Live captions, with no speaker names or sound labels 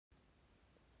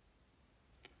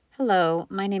Hello,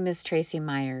 my name is Tracy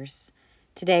Myers.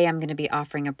 Today I'm going to be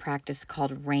offering a practice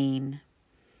called R.A.I.N.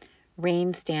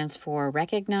 R.A.I.N stands for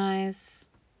recognize,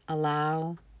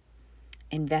 allow,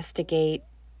 investigate,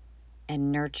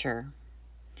 and nurture.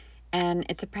 And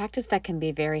it's a practice that can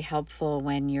be very helpful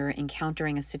when you're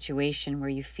encountering a situation where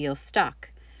you feel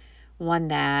stuck, one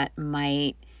that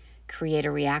might create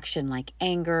a reaction like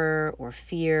anger or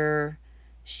fear,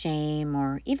 shame,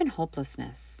 or even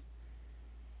hopelessness.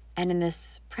 And in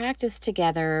this practice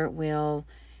together, we'll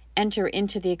enter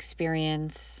into the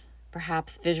experience,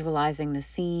 perhaps visualizing the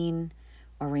scene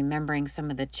or remembering some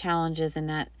of the challenges in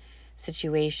that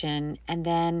situation, and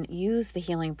then use the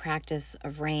healing practice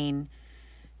of R.A.I.N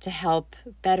to help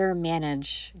better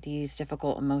manage these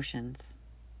difficult emotions.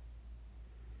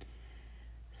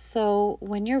 So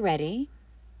when you're ready,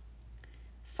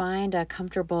 find a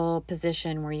comfortable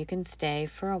position where you can stay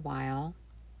for a while.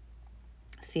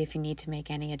 See if you need to make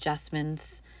any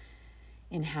adjustments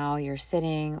in how you're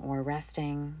sitting or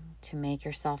resting to make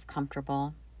yourself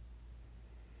comfortable.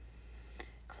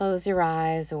 Close your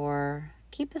eyes or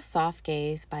keep a soft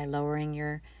gaze by lowering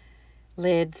your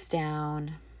lids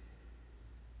down,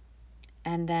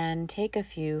 and then take a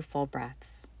few full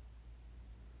breaths.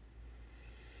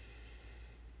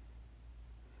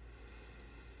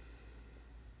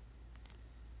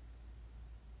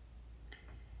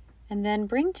 And then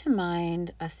bring to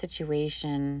mind a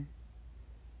situation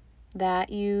that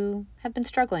you have been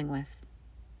struggling with.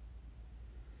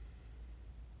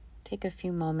 Take a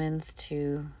few moments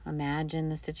to imagine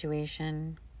the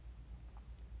situation,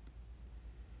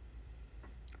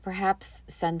 perhaps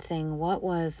sensing what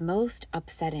was most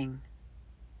upsetting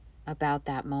about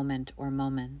that moment or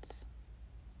moments.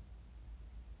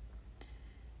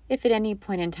 If at any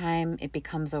point in time it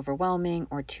becomes overwhelming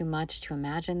or too much to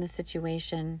imagine the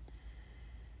situation,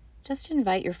 just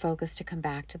invite your focus to come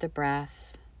back to the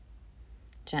breath,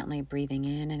 gently breathing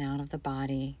in and out of the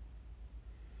body,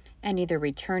 and either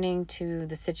returning to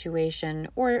the situation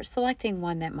or selecting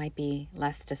one that might be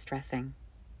less distressing.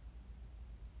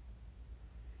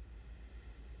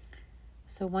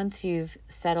 So once you've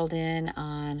settled in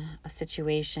on a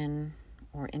situation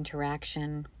or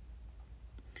interaction,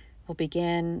 we'll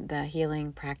begin the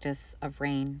healing practice of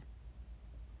R.A.I.N.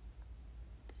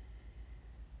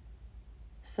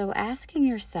 So asking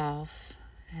yourself,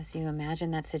 as you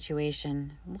imagine that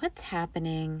situation, what's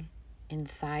happening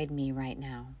inside me right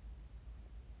now?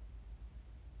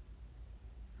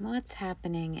 What's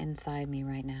happening inside me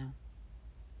right now?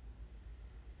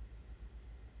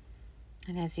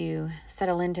 And as you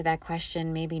settle into that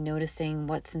question, maybe noticing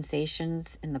what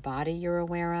sensations in the body you're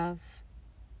aware of,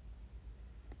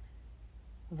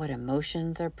 what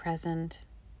emotions are present.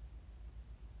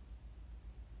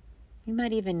 You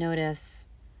might even notice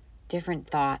different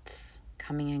thoughts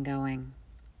coming and going.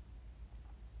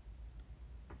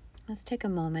 Let's take a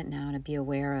moment now to be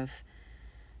aware of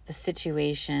the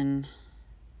situation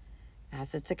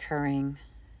as it's occurring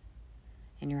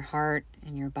in your heart,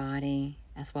 in your body,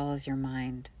 as well as your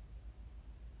mind.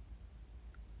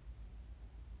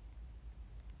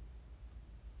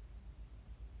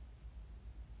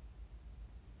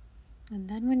 And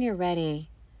then when you're ready,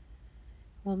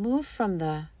 we'll move from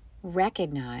the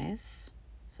recognize.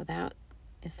 So that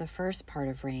is the first part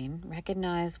of R.A.I.N.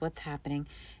 Recognize what's happening.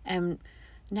 And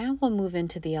now we'll move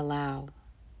into the allow.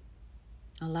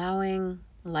 Allowing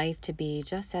life to be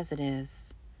just as it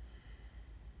is.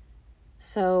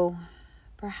 So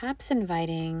perhaps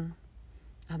inviting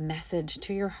a message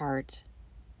to your heart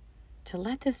to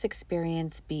let this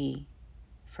experience be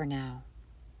for now.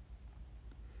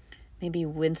 Maybe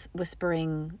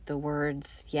whispering the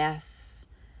words yes,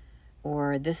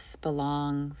 or this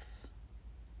belongs,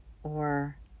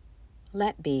 or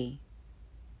let be.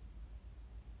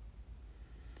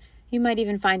 You might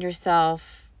even find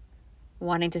yourself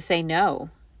wanting to say no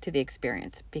to the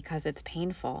experience because it's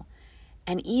painful.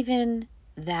 And even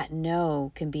that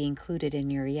no can be included in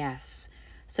your yes.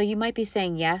 So you might be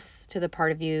saying yes to the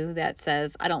part of you that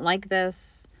says, I don't like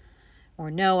this, or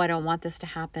no, I don't want this to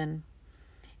happen.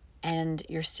 And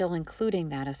you're still including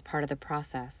that as part of the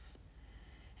process.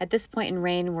 At this point in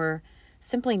R.A.I.N, we're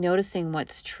simply noticing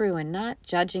what's true and not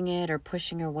judging it or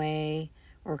pushing away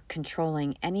or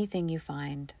controlling anything you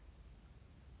find.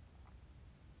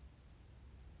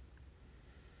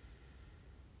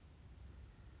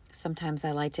 Sometimes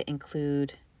I like to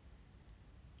include,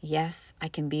 yes, I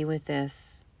can be with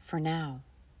this for now.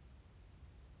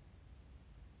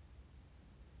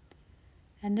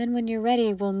 And then when you're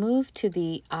ready, we'll move to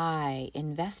the I,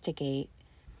 investigate.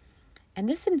 And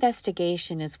this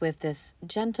investigation is with this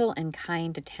gentle and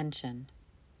kind attention.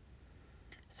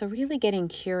 So really getting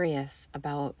curious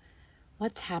about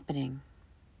what's happening.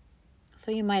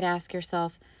 So you might ask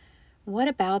yourself, what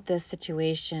about this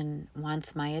situation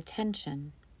wants my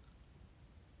attention?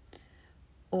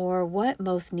 Or what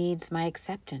most needs my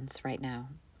acceptance right now?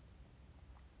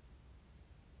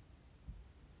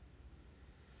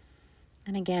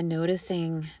 And again,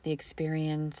 noticing the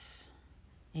experience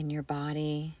in your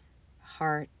body,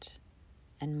 heart,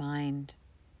 and mind.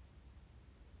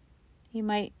 You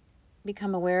might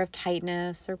become aware of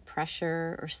tightness or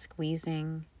pressure or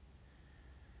squeezing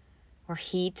or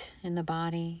heat in the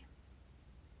body.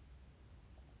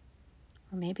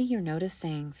 Or maybe you're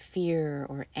noticing fear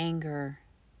or anger,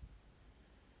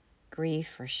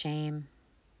 grief or shame.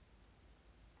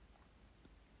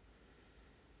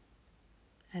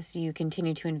 As you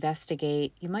continue to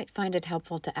investigate, you might find it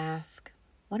helpful to ask,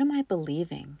 what am I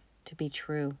believing to be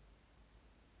true?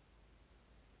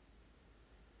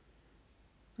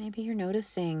 Maybe you're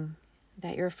noticing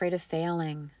that you're afraid of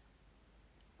failing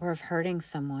or of hurting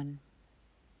someone,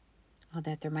 or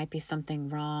that there might be something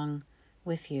wrong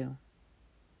with you.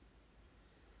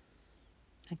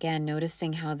 Again,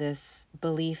 noticing how this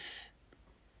belief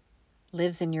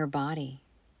lives in your body,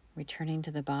 returning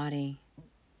to the body,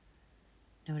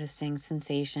 noticing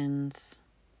sensations,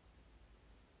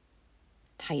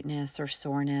 tightness or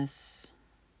soreness,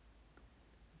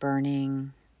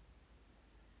 burning,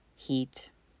 heat.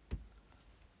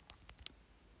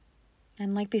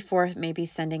 And like before, maybe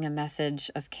sending a message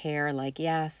of care like,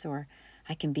 yes, or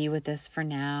I can be with this for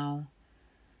now.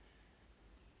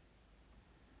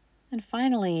 And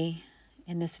finally,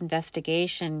 in this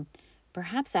investigation,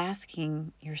 perhaps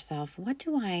asking yourself, what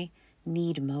do I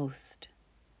need most?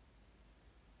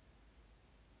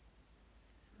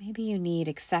 Maybe you need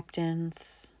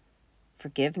acceptance,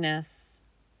 forgiveness,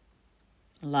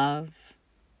 love.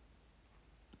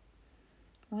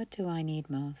 What do I need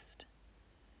most?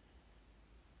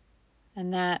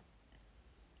 And that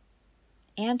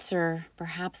answer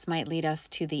perhaps might lead us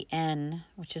to the N,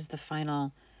 which is the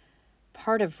final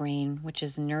part of RAIN, which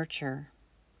is nurture.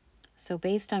 So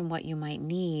based on what you might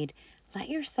need, let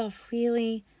yourself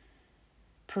really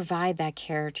provide that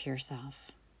care to yourself.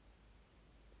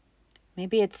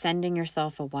 Maybe it's sending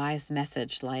yourself a wise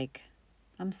message like,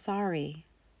 I'm sorry,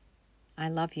 I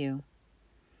love you,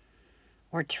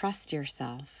 or trust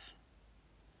yourself,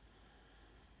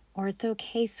 or it's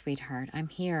okay, sweetheart, I'm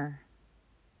here,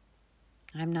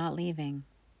 I'm not leaving.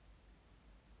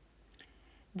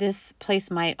 This place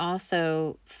might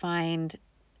also find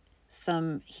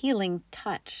some healing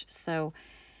touch. So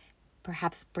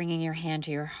perhaps bringing your hand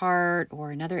to your heart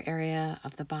or another area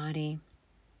of the body,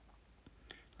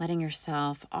 letting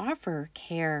yourself offer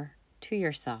care to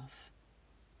yourself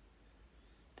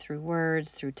through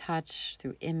words, through touch,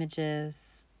 through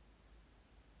images.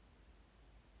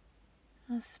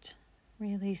 Just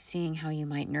really seeing how you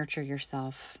might nurture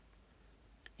yourself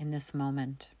in this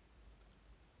moment.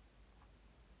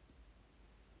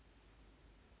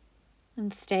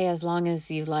 And stay as long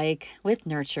as you like with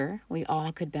nurture. We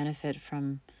all could benefit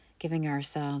from giving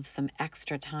ourselves some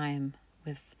extra time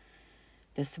with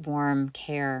this warm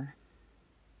care.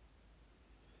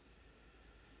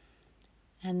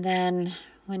 And then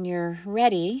when you're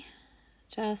ready,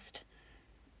 just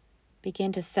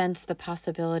begin to sense the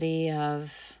possibility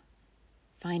of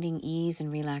finding ease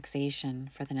and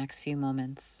relaxation for the next few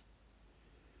moments.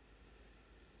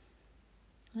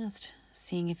 Just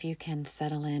seeing if you can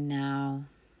settle in now,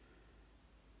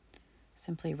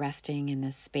 simply resting in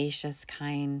this spacious,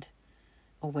 kind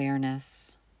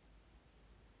awareness,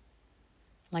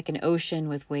 like an ocean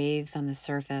with waves on the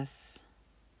surface.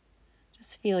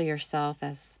 Just feel yourself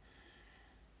as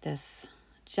this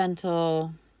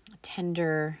gentle,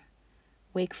 tender,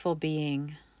 wakeful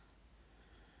being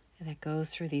that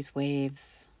goes through these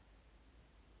waves.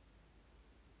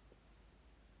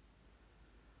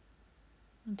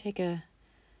 And take a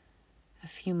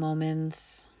few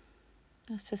moments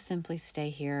just to simply stay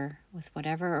here with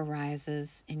whatever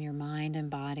arises in your mind and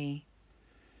body,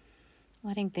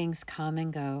 letting things come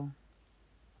and go.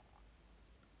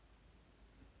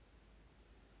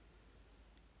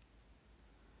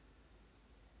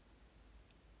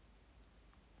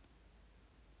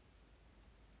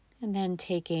 And then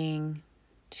taking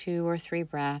 2 or 3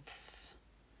 breaths,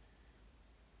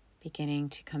 beginning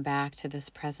to come back to this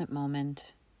present moment.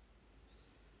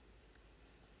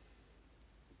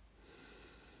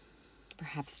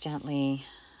 Perhaps gently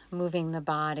moving the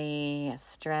body, a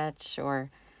stretch, or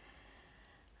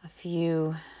a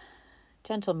few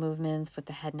gentle movements with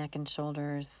the head, neck, and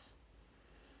shoulders.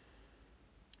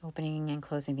 Opening and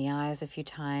closing the eyes a few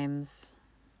times,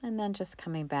 and then just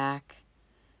coming back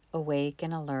awake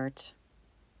and alert.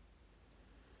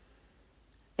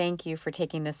 Thank you for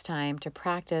taking this time to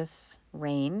practice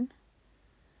R.A.I.N.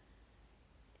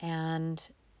 and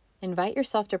invite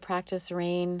yourself to practice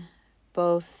R.A.I.N.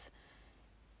 both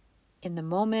in the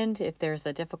moment if there's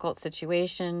a difficult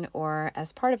situation or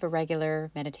as part of a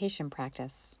regular meditation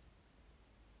practice.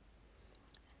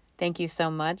 Thank you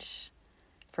so much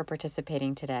for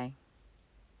participating today.